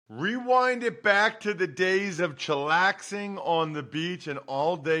Rewind it back to the days of chillaxing on the beach and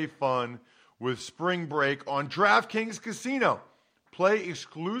all-day fun with spring break on DraftKings Casino. Play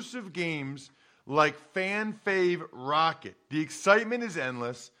exclusive games like Fan Fave Rocket. The excitement is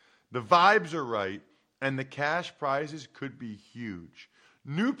endless, the vibes are right, and the cash prizes could be huge.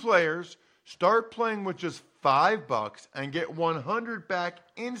 New players start playing with just $5 and get $100 back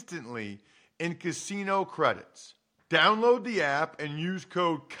instantly in casino credits. Download the app and use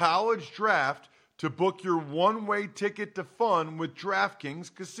code COLLEGEDRAFT to book your one-way ticket to fun with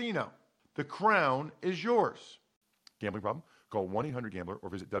DraftKings Casino. The crown is yours. Gambling problem? Call 1-800-GAMBLER or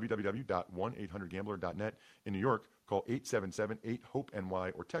visit www.1800gambler.net. In New York, call 877-8-HOPE-NY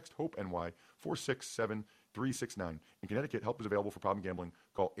or text HOPE-NY 467-369. In Connecticut, help is available for problem gambling.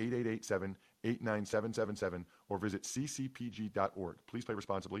 Call 888-7-897-7777 or visit ccpg.org. Please play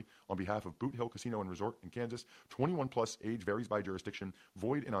responsibly. On behalf of Boot Hill Casino and Resort in Kansas, 21 plus, age varies by jurisdiction,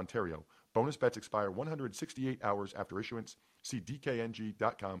 void in Ontario. Bonus bets expire 168 hours after issuance. See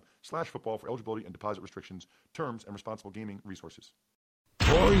dkng.com/football for eligibility and deposit restrictions, terms, and responsible gaming resources.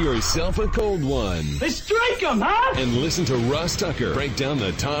 Pour yourself a cold one. Let's strike 'em, huh? And listen to Ross Tucker break down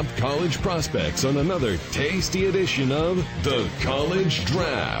the top college prospects on another tasty edition of The College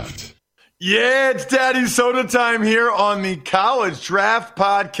Draft. Yeah, it's Daddy Soda time here on the College Draft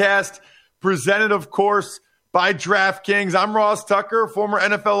Podcast, presented, of course, by DraftKings. I'm Ross Tucker, former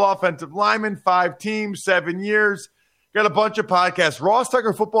NFL offensive lineman, 5 teams, 7 years. Got a bunch of podcasts. Ross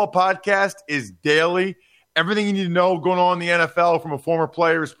Tucker Football Podcast is daily. Everything you need to know going on in the NFL from a former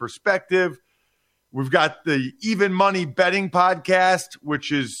player's perspective. We've got the Even Money Betting Podcast,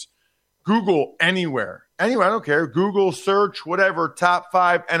 which is Google anywhere. Anywhere, I don't care. Google, search, whatever, top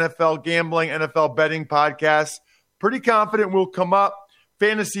 5 NFL gambling, NFL betting podcasts. Pretty confident will come up.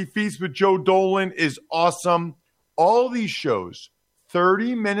 Fantasy Feast with Joe Dolan is awesome. All these shows,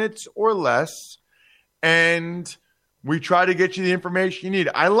 30 minutes or less, and we try to get you the information you need.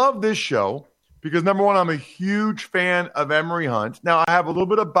 I love this show because, number one, I'm a huge fan of Emory Hunt. Now, I have a little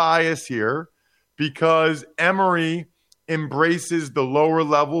bit of bias here because Emory embraces the lower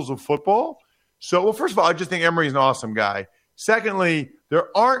levels of football. So, well, first of all, I just think Emory's an awesome guy. Secondly,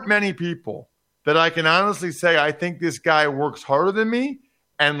 there aren't many people that I can honestly say I think this guy works harder than me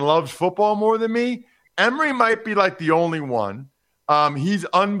and loves football more than me. Emory might be like the only one. He's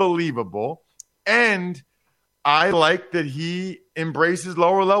unbelievable. And I like that he embraces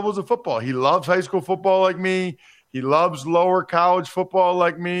lower levels of football. He loves high school football like me. He loves lower college football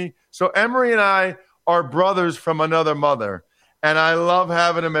like me. So Emory and I are brothers from another mother. And I love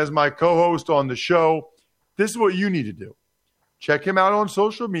having him as my co-host on the show. This is what you need to do. Check him out on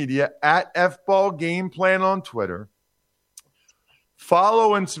social media at FBallGamePlan on Twitter.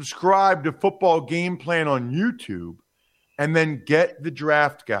 Follow and subscribe to Football Game Plan on YouTube. And then get the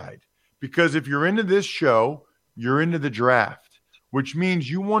draft guide. Because if you're into this show, you're into the draft, which means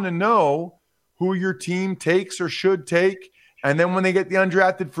you want to know who your team takes or should take. And then when they get the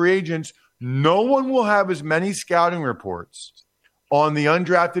undrafted free agents, no one will have as many scouting reports on the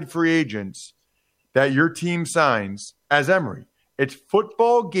undrafted free agents that your team signs as Emory. It's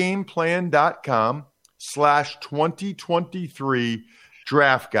footballgameplan.com/2023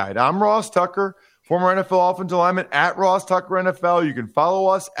 draft guide. I'm Ross Tucker, former NFL offensive lineman at Ross Tucker NFL. You can follow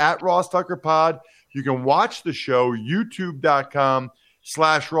us at Ross Tucker Pod. You can watch the show,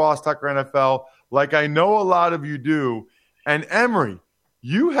 youtube.com/Ross Tucker NFL, like I know a lot of you do. And Emory,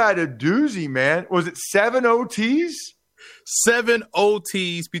 you had a doozy, man. Was it 7 OTs? 7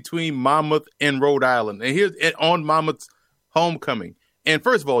 OTs between Monmouth and Rhode Island. And here's on Monmouth's homecoming. And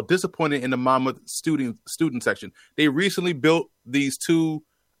first of all, disappointed in the Monmouth student section. They recently built these 2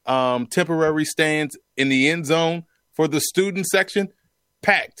 temporary stands in the end zone for the student section,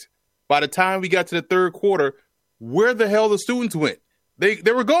 packed. By the time we got to the third quarter, where the hell the students went? They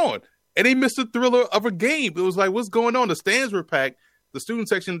were gone. And they missed the thriller of a game. It was like, what's going on? The stands were packed. The student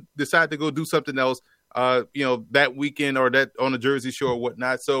section decided to go do something else, that weekend or that on the Jersey Shore or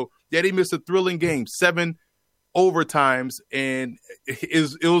whatnot. So, yeah, they missed a thrilling game, 7 overtimes. And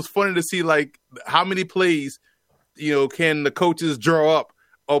it was funny to see, like, how many plays, can the coaches draw up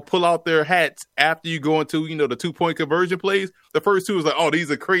or pull out their hats after you go into, the 2-point conversion plays. The first 2 was like, oh,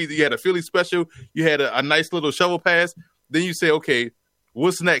 these are crazy. You had a Philly special. You had a nice little shovel pass. Then you say, okay,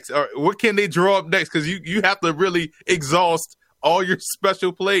 what's next? Or what can they draw up next? Because you have to really exhaust all your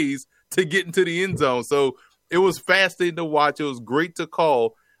special plays to get into the end zone. So it was fascinating to watch. It was great to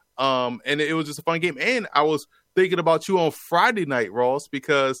call. And it was just a fun game. And I was thinking about you on Friday night, Ross,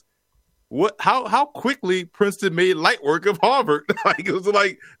 because how quickly Princeton made light work of Harvard. Like, it was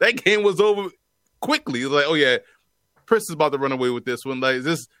like that game was over quickly. It was like, oh yeah, Princeton's about to run away with this one. Like,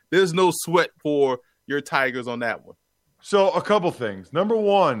 this there's no sweat for your Tigers on that one. So a couple things. Number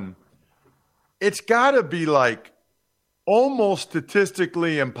one, it's got to be like almost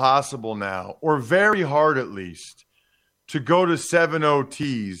statistically impossible now, or very hard at least, to go to 7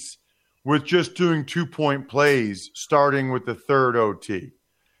 OTs with just doing 2-point plays starting with the third OT.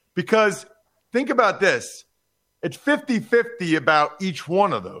 Because think about this. It's 50-50 about each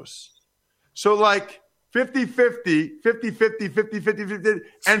one of those. So like 50-50, 50-50, 50-50,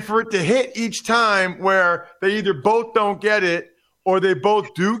 and for it to hit each time where they either both don't get it or they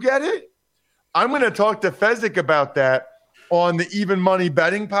both do get it, I'm going to talk to Fezzik about that on the Even Money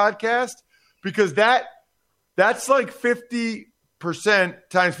Betting podcast, because that's like 50%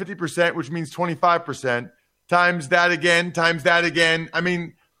 times 50%, which means 25%, times that again. I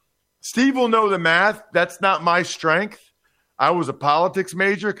mean, Steve will know the math. That's not my strength. I was a politics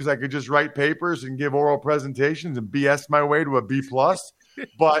major because I could just write papers and give oral presentations and BS my way to a B+.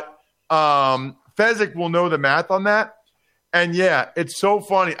 But Fezzik will know the math on that. And, yeah, it's so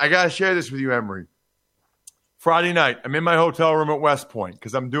funny. I got to share this with you, Emory. Friday night, I'm in my hotel room at West Point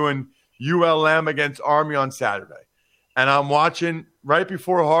because I'm doing ULM against Army on Saturday. And I'm watching right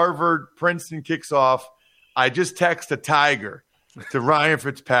before Harvard-Princeton kicks off. I just text a Tiger to Ryan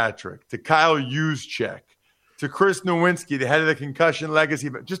Fitzpatrick, to Kyle Juszczyk, to Chris Nowinski, the head of the concussion legacy,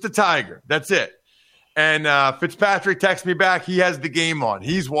 but just a Tiger. That's it. And Fitzpatrick texts me back. He has the game on.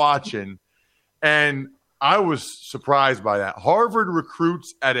 He's watching. And I was surprised by that. Harvard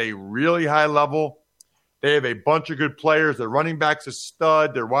recruits at a really high level. They have a bunch of good players. Their running back's a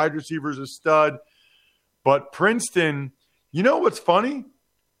stud. Their wide receiver's a stud. But Princeton, you know what's funny?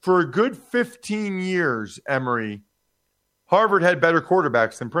 For a good 15 years, Emory, Harvard had better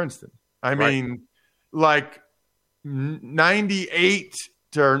quarterbacks than Princeton. I mean, like 98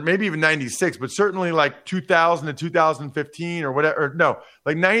 to maybe even 96, but certainly like 2000 to 2015 or whatever. Or no,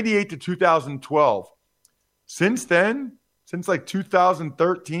 like 98 to 2012. Since then, since like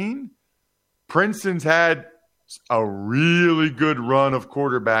 2013, Princeton's had a really good run of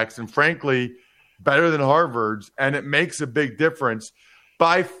quarterbacks, and frankly, better than Harvard's, and it makes a big difference.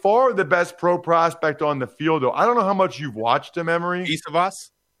 By far the best pro prospect on the field, though. I don't know how much you've watched him, Emory. Iosivas?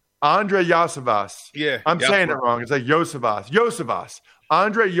 Andre Iosivas. Yeah. I'm saying it wrong. It's like Iosivas.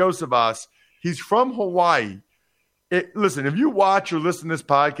 Andre Iosivas. He's from Hawaii. Listen, if you watch or listen to this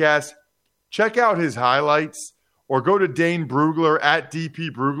podcast, check out his highlights or go to Dane Brugler at DP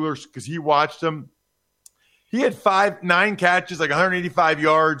Brugler because he watched him. He had 9 catches, like 185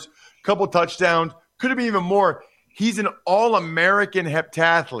 yards, a couple touchdowns, could have been even more. He's an all-American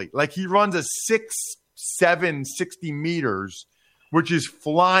heptathlete. Like he runs a 6'7", 60 meters, which is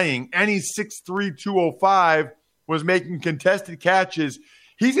flying. And he's 6'3", 205, was making contested catches.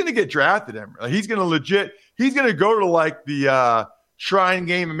 He's going to get drafted, Emory. He's going to go to like the Shrine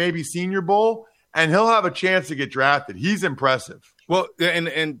Game and maybe Senior Bowl, and he'll have a chance to get drafted. He's impressive. Well,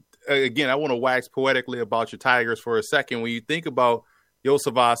 and again, I want to wax poetically about your Tigers for a second. When you think about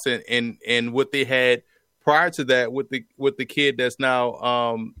Iosivas and what they had prior to that with the kid that's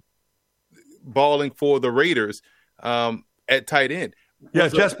now balling for the Raiders at tight end. Yeah,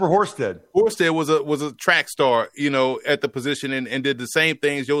 Jesper Horsted. Horsted was a track star, at the position and did the same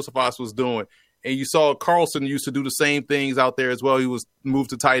things Iosivas was doing. And you saw Carlson used to do the same things out there as well. He was moved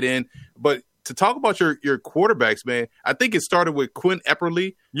to tight end. But to talk about your quarterbacks, man, I think it started with Quinn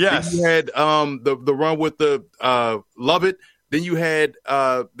Epperly. Yes. Then you had the run with the Lovett. Then you had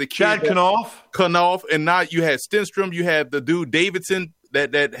the kid Chad Kanoff, and now you had Stenstrom. You have the dude Davidson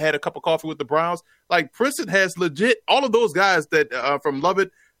that had a cup of coffee with the Browns. Like Princeton has legit all of those guys that from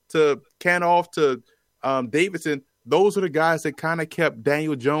Lovett to Kanoff to Davidson. Those are the guys that kind of kept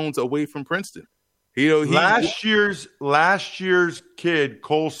Daniel Jones away from Princeton. Last year's kid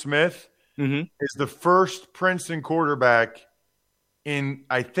Cole Smith is the first Princeton quarterback in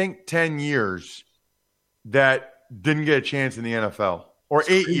I think 10 years that didn't get a chance in the NFL, or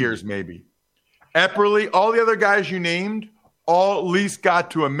 8 years maybe. Epperly, all the other guys you named, all at least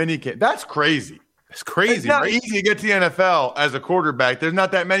got to a mini camp. That's crazy. It's crazy. It's not easy to get to the NFL as a quarterback. There's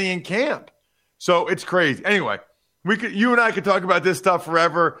not that many in camp. So it's crazy. Anyway, you and I could talk about this stuff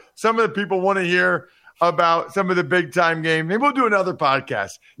forever. Some of the people want to hear about some of the big time games. Maybe we'll do another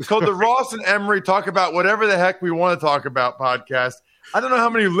podcast. It's called the Ross and Emory Talk About Whatever the Heck We Want to Talk About podcast. I don't know how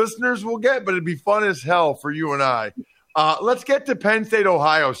many listeners we'll get, but it'd be fun as hell for you and I. Let's get to Penn State,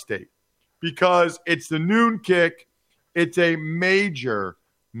 Ohio State, because it's the noon kick. It's a major,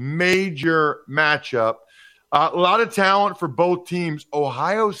 major matchup. A lot of talent for both teams.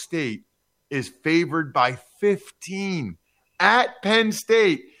 Ohio State is favored by 15 at Penn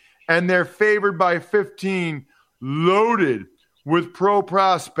State, and they're favored by 15, loaded with pro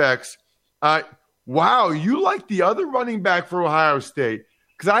prospects. Wow, you like the other running back for Ohio State.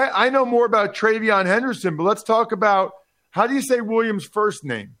 Because I know more about Travion Henderson, but let's talk about, how do you say Williams' first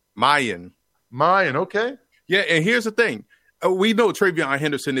name? Mayan, okay. Yeah, and here's the thing. We know Travion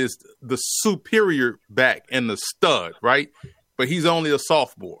Henderson is the superior back and the stud, right? But he's only a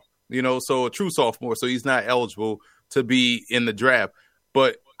sophomore, so a true sophomore, so he's not eligible to be in the draft.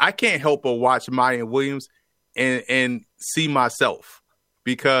 But I can't help but watch Mayan Williams and see myself,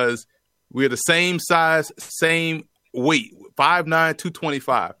 because we're the same size, same weight, 5'9",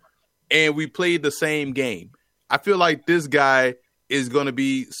 225, and we played the same game. I feel like this guy is going to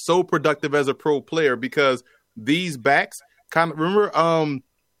be so productive as a pro player, because these backs kind of, remember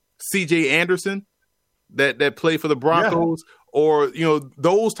C.J. Anderson that played for the Broncos, or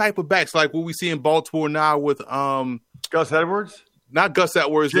those type of backs like what we see in Baltimore now with Gus Edwards, not Gus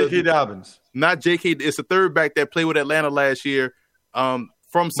Edwards, J.K. Dobbins, not J.K. It's the third back that played with Atlanta last year.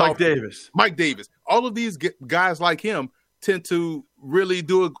 From Mike Davis. Mike Davis. All of these guys like him tend to really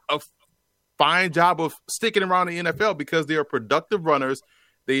do a fine job of sticking around the NFL, because they are productive runners.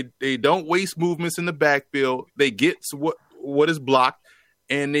 They don't waste movements in the backfield. They get what is blocked,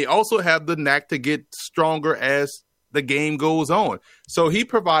 and they also have the knack to get stronger as the game goes on. So he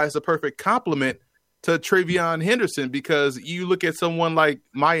provides a perfect complement to Travion Henderson, because you look at someone like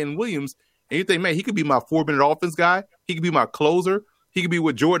Mayan Williams and you think, man, he could be my 4-minute offense guy. He could be my closer. He could be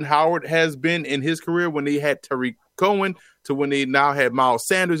what Jordan Howard has been in his career when they had Tariq Cohen, to when they now had Miles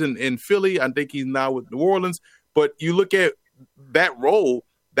Sanders in Philly. I think he's now with New Orleans. But you look at that role,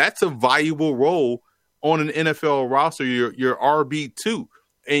 that's a valuable role on an NFL roster, your RB2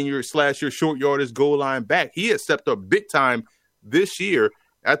 and your short yardage goal line back. He has stepped up big time this year.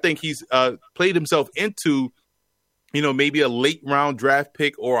 I think he's played himself into, maybe a late round draft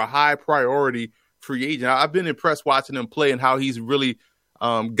pick or a high priority free agent. I've been impressed watching him play and how he's really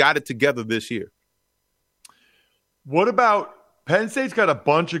got it together this year. What about Penn State's got a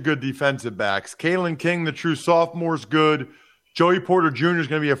bunch of good defensive backs. Kalen King, the true sophomore, is good. Joey Porter Jr. is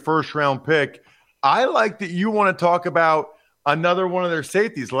going to be a first-round pick. I like that you want to talk about another one of their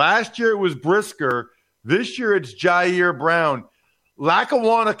safeties. Last year it was Brisker. This year it's Jair Brown.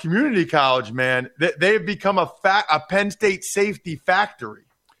 Lackawanna Community College, man, they've become a Penn State safety factory.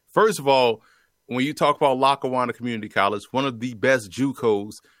 First of all, when you talk about Lackawanna Community College, one of the best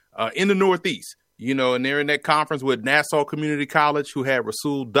JUCOs in the Northeast, and they're in that conference with Nassau Community College, who had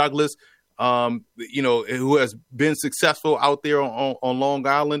Rasul Douglas, who has been successful out there on Long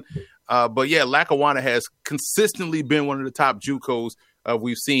Island. But yeah, Lackawanna has consistently been one of the top JUCOs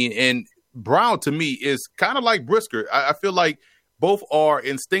we've seen. And Brown, to me, is kind of like Brisker. I feel like both are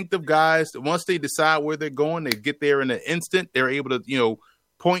instinctive guys. Once they decide where they're going, they get there in an instant. They're able to,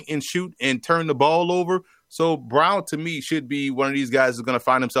 point and shoot and turn the ball over. So Brown, to me, should be one of these guys who's going to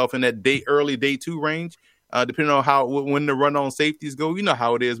find himself in that early day 2 range, depending on when the run on safeties go. You know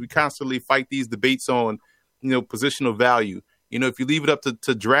how it is. We constantly fight these debates on, positional value. If you leave it up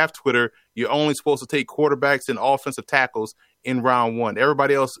to draft Twitter, you're only supposed to take quarterbacks and offensive tackles in round 1.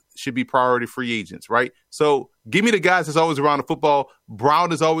 Everybody else should be priority free agents, right? So give me the guys that's always around the football.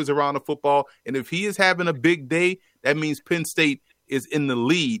 Brown is always around the football. And if he is having a big day, that means Penn State is in the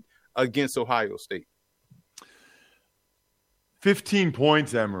lead against Ohio State. 15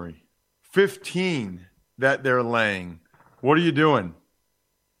 points, Emory. 15 that they're laying. What are you doing?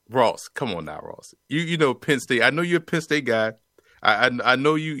 Ross, come on now, Ross. You know Penn State. I know you're a Penn State guy. I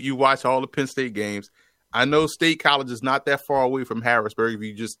know you watch all the Penn State games. I know State College is not that far away from Harrisburg if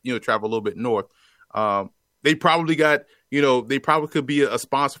you just travel a little bit north. They probably got they probably could be a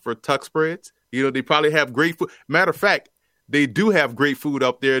sponsor for Tuck Spreads. They probably have great food. Matter of fact, they do have great food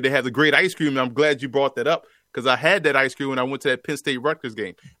up there. They have the great ice cream. And I'm glad you brought that up, because I had that ice cream when I went to that Penn State Rutgers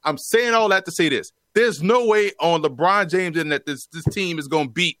game. I'm saying all that to say this. There's no way on LeBron James and that this team is going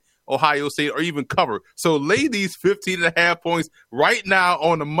to beat Ohio State or even cover. So lay these 15.5 points right now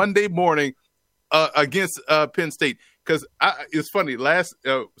on a Monday morning against Penn State. Because it's funny. Last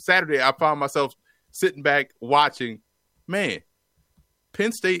Saturday, I found myself sitting back watching. Man,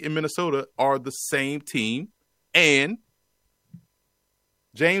 Penn State and Minnesota are the same team. And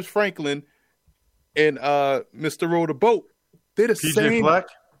James Franklin and Mr. Row the Boat, they're the same. Fleck?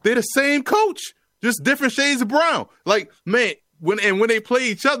 They're the same coach, just different shades of brown. Like, man, when they play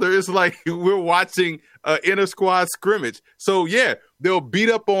each other, it's like we're watching an inter-squad scrimmage. So yeah, they'll beat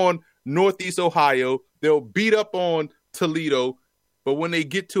up on Northeast Ohio, they'll beat up on Toledo, but when they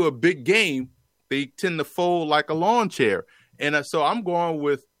get to a big game, they tend to fold like a lawn chair. And so I'm going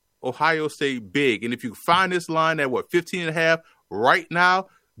with Ohio State big. And if you find this line at 15.5 right now,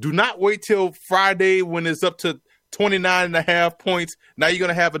 do not wait till Friday when it's up to 29.5 points. Now you're going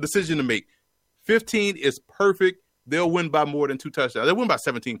to have a decision to make. 15 is perfect. They'll win by more than 2 touchdowns. They'll win by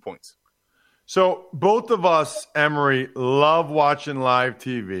 17 points. So both of us, Emory, love watching live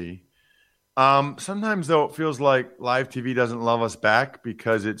TV. Sometimes, though, it feels like live TV doesn't love us back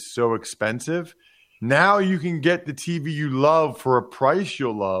because it's so expensive. Now you can get the TV you love for a price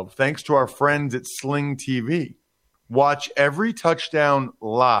you'll love thanks to our friends at Sling TV. Watch every touchdown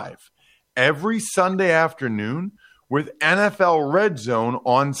live every Sunday afternoon with NFL Red Zone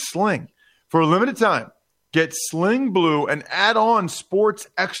on Sling. For a limited time, get Sling Blue and add on Sports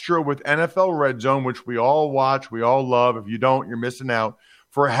Extra with NFL Red Zone, which we all watch, we all love. If you don't, you're missing out.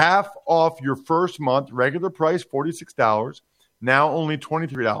 For half off your first month, regular price $46, now only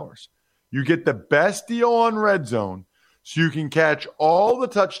 $23. You get the best deal on Red Zone, so you can catch all the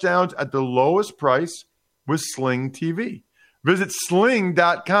touchdowns at the lowest price with Sling TV. Visit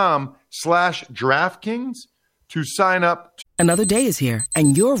sling.com/DraftKings to sign up. Another day is here,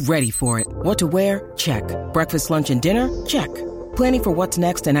 and you're ready for it. What to wear? Check. Breakfast, lunch, and dinner? Check. Planning for what's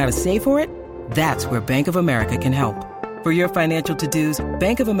next and how to save for it? That's where Bank of America can help. For your financial to-dos,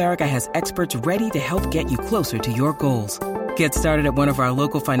 Bank of America has experts ready to help get you closer to your goals. Get started at one of our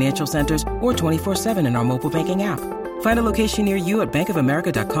local financial centers or 24/7 in our mobile banking app. Find a location near you at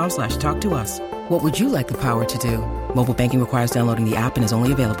bankofamerica.com/talktous. What would you like the power to do? Mobile banking requires downloading the app and is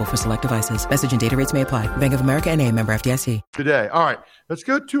only available for select devices. Message and data rates may apply. Bank of America NA, member FDIC. Today. All right, let's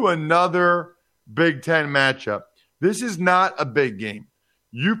go to another Big Ten matchup. This is not a big game.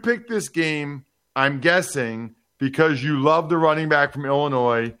 You picked this game, I'm guessing, because you love the running back from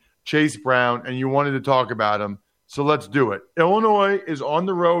Illinois, Chase Brown, and you wanted to talk about him. So let's do it. Illinois is on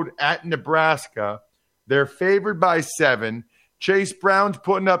the road at Nebraska. They're favored by 7. Chase Brown's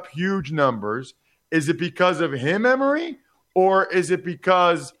putting up huge numbers. Is it because of him, Emory, or is it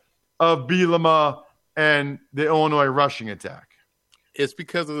because of Bielema and the Illinois rushing attack? It's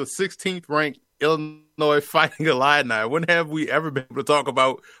because of the 16th ranked Illinois Fighting Illini. When have we ever been able to talk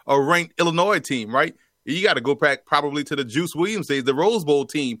about a ranked Illinois team, right? You got to go back probably to the Juice Williams days, the Rose Bowl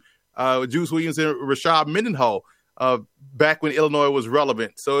team, Juice Williams and Rashad Mendenhall, back when Illinois was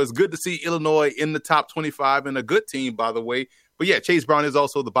relevant. So it's good to see Illinois in the top 25 and a good team, by the way. But yeah, Chase Brown is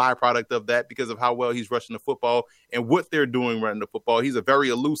also the byproduct of that because of how well he's rushing the football and what they're doing running the football. He's a very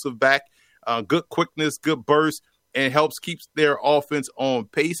elusive back, good quickness, good burst, and helps keeps their offense on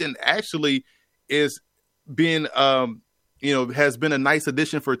pace. And actually is been, has been a nice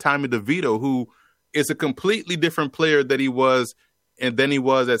addition for Tommy DeVito, who is a completely different player than he was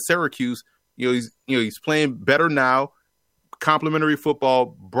at Syracuse. He's playing better now. Complementary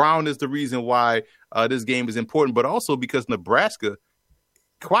football. Brown is the reason why this game is important, but also because Nebraska,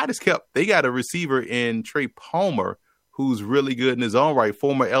 quiet as kept, they got a receiver in Trey Palmer who's really good in his own right,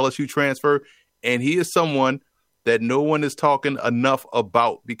 former LSU transfer, and he is someone that no one is talking enough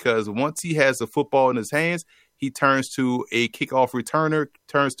about because once he has the football in his hands, he turns to a kickoff returner,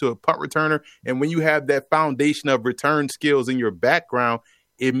 turns to a punt returner, and when you have that foundation of return skills in your background,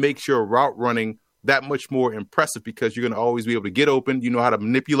 it makes your route running that much more impressive because you're going to always be able to get open. You know how to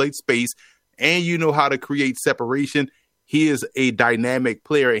manipulate space and you know how to create separation. He is a dynamic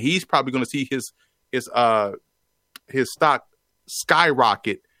player and he's probably going to see his stock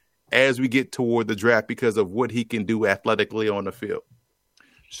skyrocket as we get toward the draft because of what he can do athletically on the field.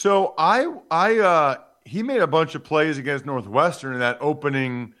 So he made a bunch of plays against Northwestern in that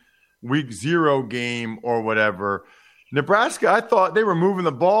opening week 0 game or whatever. Nebraska, I thought they were moving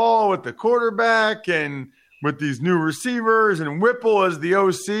the ball with the quarterback and with these new receivers and Whipple as the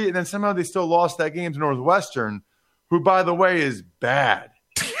OC, and then somehow they still lost that game to Northwestern, who, by the way, is bad.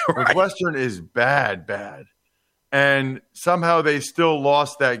 Right. Northwestern is bad. And somehow they still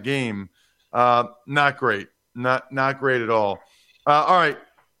lost that game. Not great. Not great at all. All right.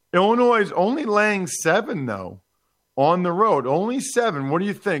 Illinois is only laying 7, though, on the road. Only 7. What do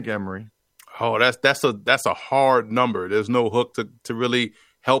you think, Emory? Oh, that's a hard number. There's no hook to really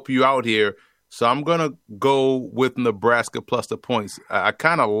help you out here. So I'm gonna go with Nebraska plus the points. I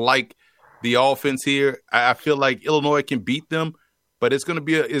kind of like the offense here. I feel like Illinois can beat them, but it's gonna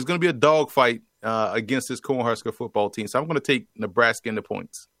be a dogfight against this Cornhusker football team. So I'm gonna take Nebraska in the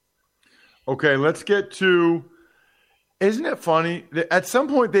points. Okay, let's get to. Isn't it funny? At some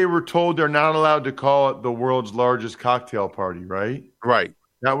point they were told they're not allowed to call it the world's largest cocktail party, right? Right.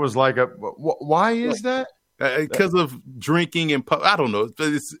 That was like why is that? Because of drinking and I don't know.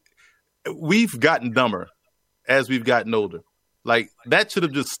 We've gotten dumber as we've gotten older. Like that should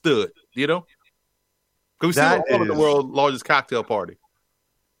have just stood, Because we still call it the world's largest cocktail party.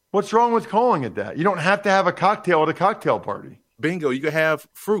 What's wrong with calling it that? You don't have to have a cocktail at a cocktail party. Bingo. You can have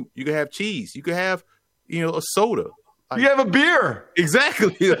fruit. You can have cheese. You can have, a soda. You have a beer.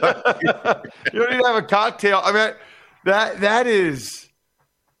 Exactly. You don't need to have a cocktail. I mean, that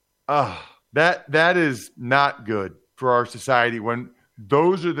is not good for our society when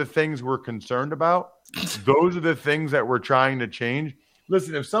those are the things we're concerned about. Those are the things that we're trying to change.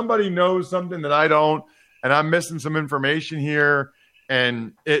 Listen, if somebody knows something that I don't, and I'm missing some information here,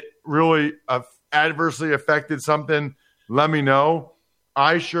 and it really adversely affected something, let me know.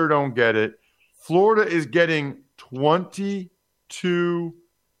 I sure don't get it. Florida is getting 22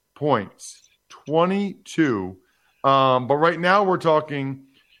 points. 22. But right now we're talking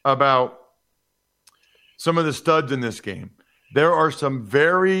about some of the studs in this game. There are some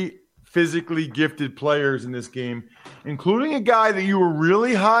very physically gifted players in this game, including a guy that you were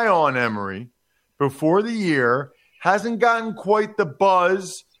really high on, Emory, before the year. Hasn't gotten quite the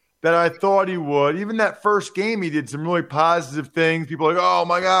buzz that I thought he would. Even that first game, he did some really positive things. People are like, oh,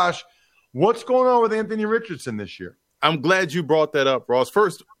 my gosh. What's going on with Anthony Richardson this year? I'm glad you brought that up, Ross.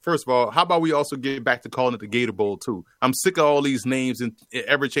 First of all, how about we also get back to calling it the Gator Bowl, too? I'm sick of all these names and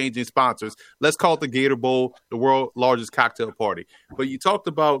ever-changing sponsors. Let's call it the Gator Bowl, the world's largest cocktail party. But you talked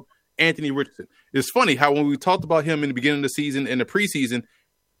about Anthony Richardson. It's funny how when we talked about him in the beginning of the season, in the preseason,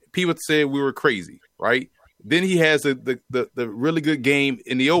 people said we were crazy, right? Then he has the really good game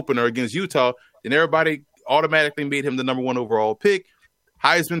in the opener against Utah, and everybody automatically made him the number 1 overall pick.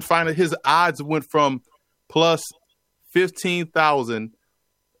 Heisman finally, his odds went from plus 15,000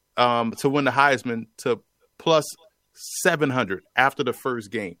 to win the Heisman to plus 700 after the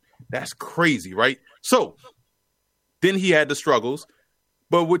first game. That's crazy, right? So then he had the struggles.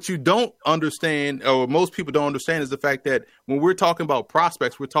 But what you don't understand, or most people don't understand, is the fact that when we're talking about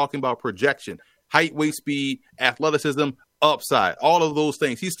prospects, we're talking about projection, height, weight, speed, athleticism, upside, all of those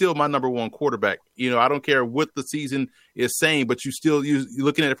things. He's still my number 1 quarterback. I don't care what the season is saying, but you're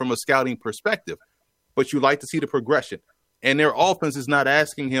looking at it from a scouting perspective. But you like to see the progression. And their offense is not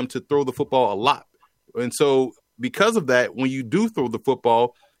asking him to throw the football a lot. And so because of that, when you do throw the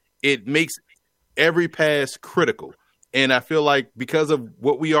football, it makes every pass critical. And I feel like because of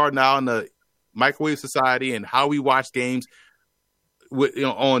what we are now in the microwave society and how we watch games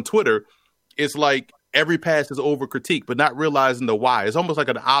on Twitter, it's like every pass is over critique, but not realizing the why. It's almost like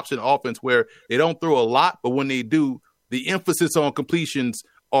an option offense where they don't throw a lot, but when they do, the emphasis on completions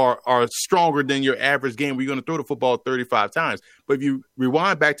are stronger than your average game where you're going to throw the football 35 times. But if you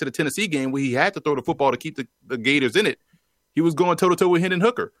rewind back to the Tennessee game where he had to throw the football to keep the Gators in it, he was going toe-to-toe with Hendon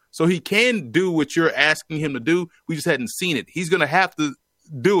Hooker. So he can do what you're asking him to do. We just hadn't seen it. He's going to have to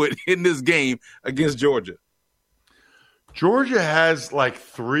do it in this game against Georgia. Georgia has like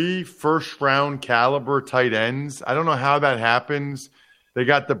 3 first-round caliber tight ends. I don't know how that happens. They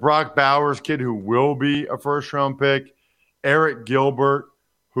got the Brock Bowers kid who will be a first-round pick, Eric Gilbert,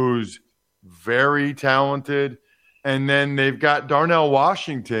 who's very talented, and then they've got Darnell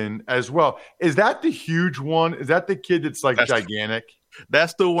Washington as well. Is that the huge one? Is that the kid that's gigantic?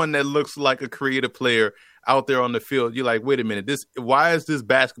 That's the one that looks like a creative player out there on the field. You're like, wait a minute, why is this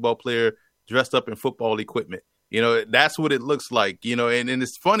basketball player dressed up in football equipment? That's what it looks like, and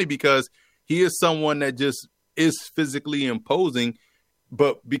it's funny because he is someone that just is physically imposing,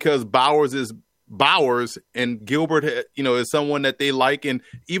 but because Bowers is Bowers and Gilbert, is someone that they like. And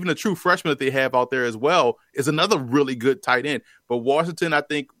even the true freshman that they have out there as well is another really good tight end. But Washington, I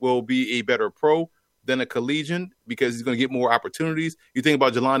think, will be a better pro than a collegian because he's going to get more opportunities. You think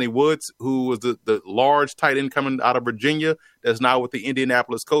about Jelani Woods, who was the large tight end coming out of Virginia that's now with the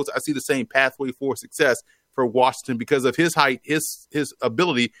Indianapolis Colts. I see the same pathway for success for Washington because of his height, his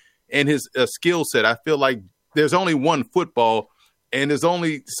ability, and his skill set. I feel like there's only one football, and there's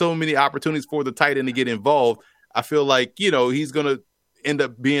only so many opportunities for the tight end to get involved. I feel like, he's going to end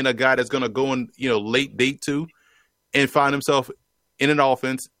up being a guy that's going to go in, late day 2 and find himself in an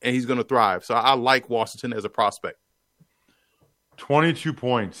offense, and he's going to thrive. So I like Washington as a prospect. 22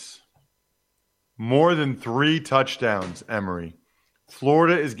 points. More than 3 touchdowns, Emory.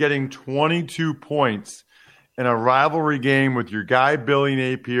 Florida is getting 22 points in a rivalry game with your guy Billy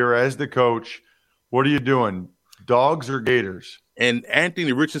Napier as the coach. What are you doing? Dogs or Gators? And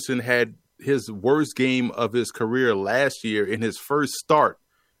Anthony Richardson had his worst game of his career last year in his first start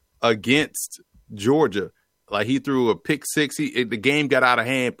against Georgia. Like, he threw a pick 6. The game got out of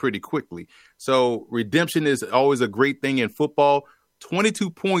hand pretty quickly. So redemption is always a great thing in football. 22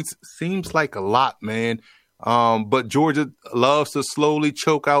 points seems like a lot, man. But Georgia loves to slowly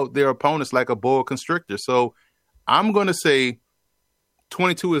choke out their opponents like a boa constrictor. So I'm going to say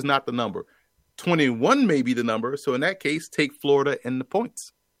 22 is not the number. 21 may be the number. So in that case, take Florida and the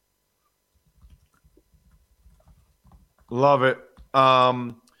points. Love it.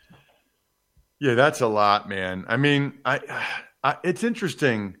 Yeah, that's a lot, man. I mean, it's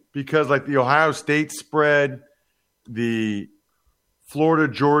interesting because like the Ohio State spread, the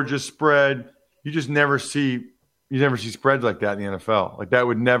Florida Georgia spread, you never see spreads like that in the NFL. Like that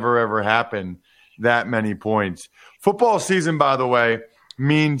would never ever happen. That many points. Football season, by the way,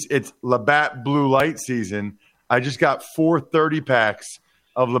 means it's Labatt Blue Light season. I just got 4 30-packs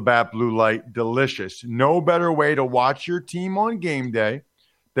of Labatt Blue Light. Delicious. No better way to watch your team on game day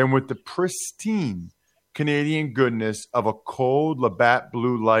than with the pristine Canadian goodness of a cold Labatt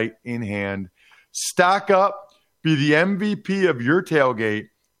Blue Light in hand. Stock up, be the MVP of your tailgate,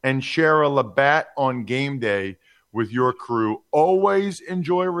 and share a Labatt on game day with your crew. Always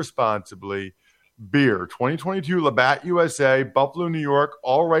enjoy responsibly. Beer, 2022 Labatt USA, Buffalo, New York,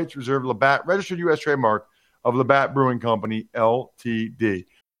 all rights reserved. Labatt, registered U.S. trademark of Labatt Brewing Company, Ltd.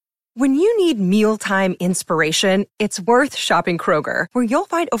 When you need mealtime inspiration, it's worth shopping Kroger, where you'll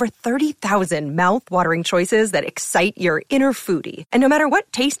find over 30,000 mouth-watering choices that excite your inner foodie. And no matter what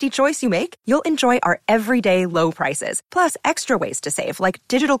tasty choice you make, you'll enjoy our everyday low prices, plus extra ways to save, like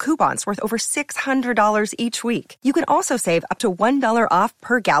digital coupons worth over $600 each week. You can also save up to $1 off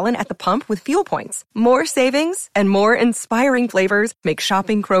per gallon at the pump with fuel points. More savings and more inspiring flavors make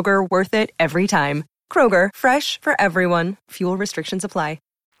shopping Kroger worth it every time. Kroger, fresh for everyone. Fuel restrictions apply.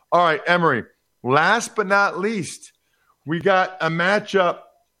 All right, Emory, last but not least, we got a matchup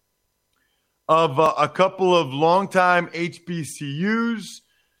of a couple of longtime HBCUs.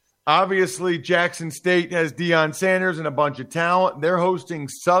 Obviously, Jackson State has Deion Sanders and a bunch of talent. They're hosting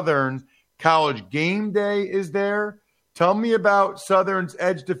Southern. College Game Day is there. Tell me about Southern's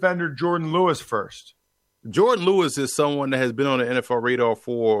edge defender, Jordan Lewis, first. Jordan Lewis is someone that has been on the NFL radar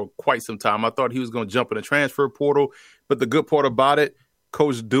for quite some time. I thought he was going to jump in the transfer portal, but the good part about it,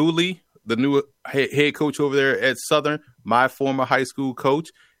 Coach Dooley, the new head coach over there at Southern, my former high school coach,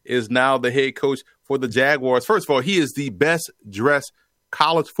 is now the head coach for the Jaguars. First of all, he is the best-dressed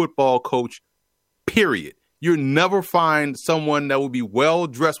college football coach, period. You'll never find someone that will be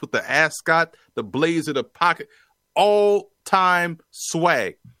well-dressed with the ascot, the blazer, the pocket, all-time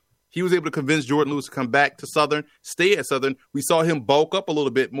swag. He was able to convince Jordan Lewis to come back to Southern, stay at Southern. We saw him bulk up a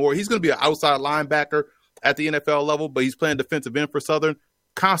little bit more. He's going to be an outside linebacker at the NFL level, but he's playing defensive end for Southern.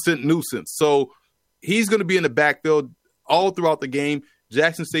 Constant nuisance. So he's going to be in the backfield all throughout the game.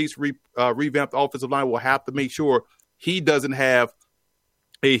 Jackson State's revamped offensive line will have to make sure he doesn't have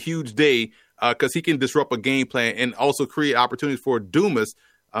a huge day because he can disrupt a game plan and also create opportunities for Dumas,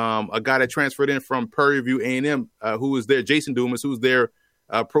 a guy that transferred in from Prairie View A&M, who is there, Jason Dumas, who's their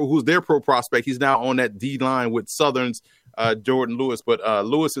pro prospect. He's now on that D line with Southern's Jordan Lewis. But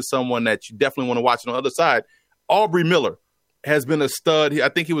Lewis is someone that you definitely want to watch. On the other side, Aubrey Miller has been a stud. I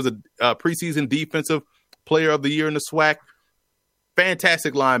think he was a preseason defensive player of the year in the SWAC.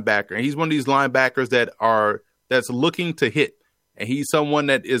 Fantastic linebacker. And he's one of these linebackers that's looking to hit. And he's someone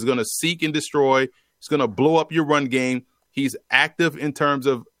that is going to seek and destroy. He's going to blow up your run game. He's active in terms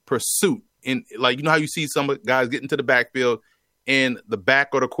of pursuit. And like, you know how you see some guys get into the backfield and the back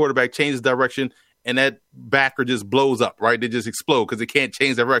or the quarterback changes direction and that backer just blows up, right? They just explode because they can't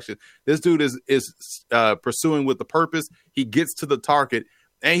change direction. This dude is pursuing with the purpose. He gets to the target,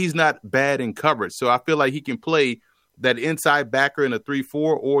 and he's not bad in coverage. So I feel like he can play that inside backer in a 3-4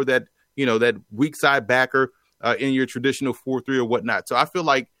 or that weak side backer in your traditional 4-3 or whatnot. So I feel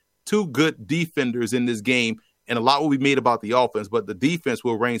like two good defenders in this game, and a lot will be made about the offense, but the defense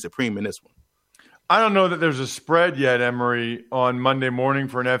will reign supreme in this one. I don't know that there's a spread yet, Emory, on Monday morning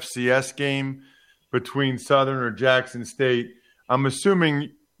for an FCS game between Southern or Jackson State. I'm assuming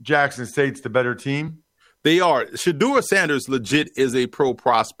Jackson State's the better team. They are. Shedeur Sanders legit is a pro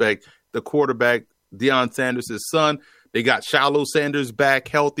prospect. The quarterback, Deion Sanders' son. They got Shiloh Sanders back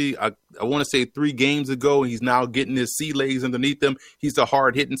healthy. I want to say 3 games ago, and he's now getting his sea legs underneath him. He's a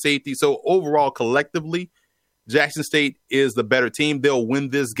hard-hitting safety. So overall, collectively, Jackson State is the better team. They'll win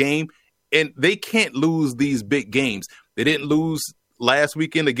this game, and they can't lose these big games. They didn't lose last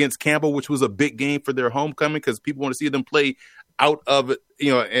weekend against Campbell, which was a big game for their homecoming because people want to see them play out of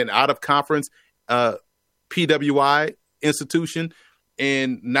an out of conference PWI institution,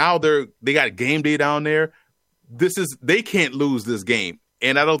 and now they got a game day down there. They can't lose this game,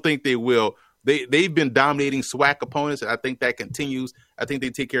 and I don't think they will. They've been dominating SWAC opponents, and I think that continues. I think they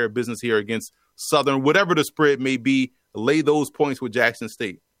take care of business here against Southern, whatever the spread may be. Lay those points with Jackson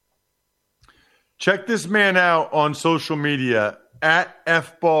State. Check this man out on social media at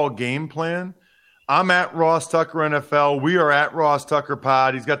FBall Game Plan. I'm at Ross Tucker NFL. We are at Ross Tucker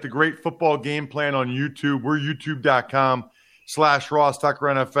Pod. He's got the great football game plan on YouTube. We're youtube.com/Ross Tucker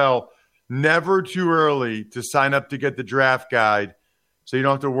NFL. Never too early to sign up to get the draft guide. so you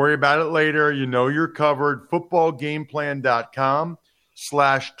don't have to worry about it later. You know you're covered.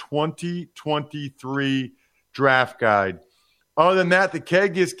 Footballgameplan.com/2023 draft guide. Other than that, the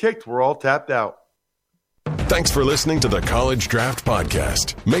keg is kicked. We're all tapped out. Thanks for listening to the College Draft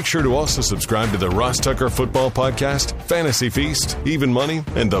Podcast. Make sure to also subscribe to the Ross Tucker Football Podcast, Fantasy Feast, Even Money,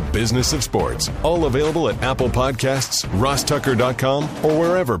 and The Business of Sports. All availavailable at Apple Podcasts, rosstucker.com, or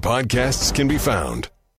wherever podcasts can be found.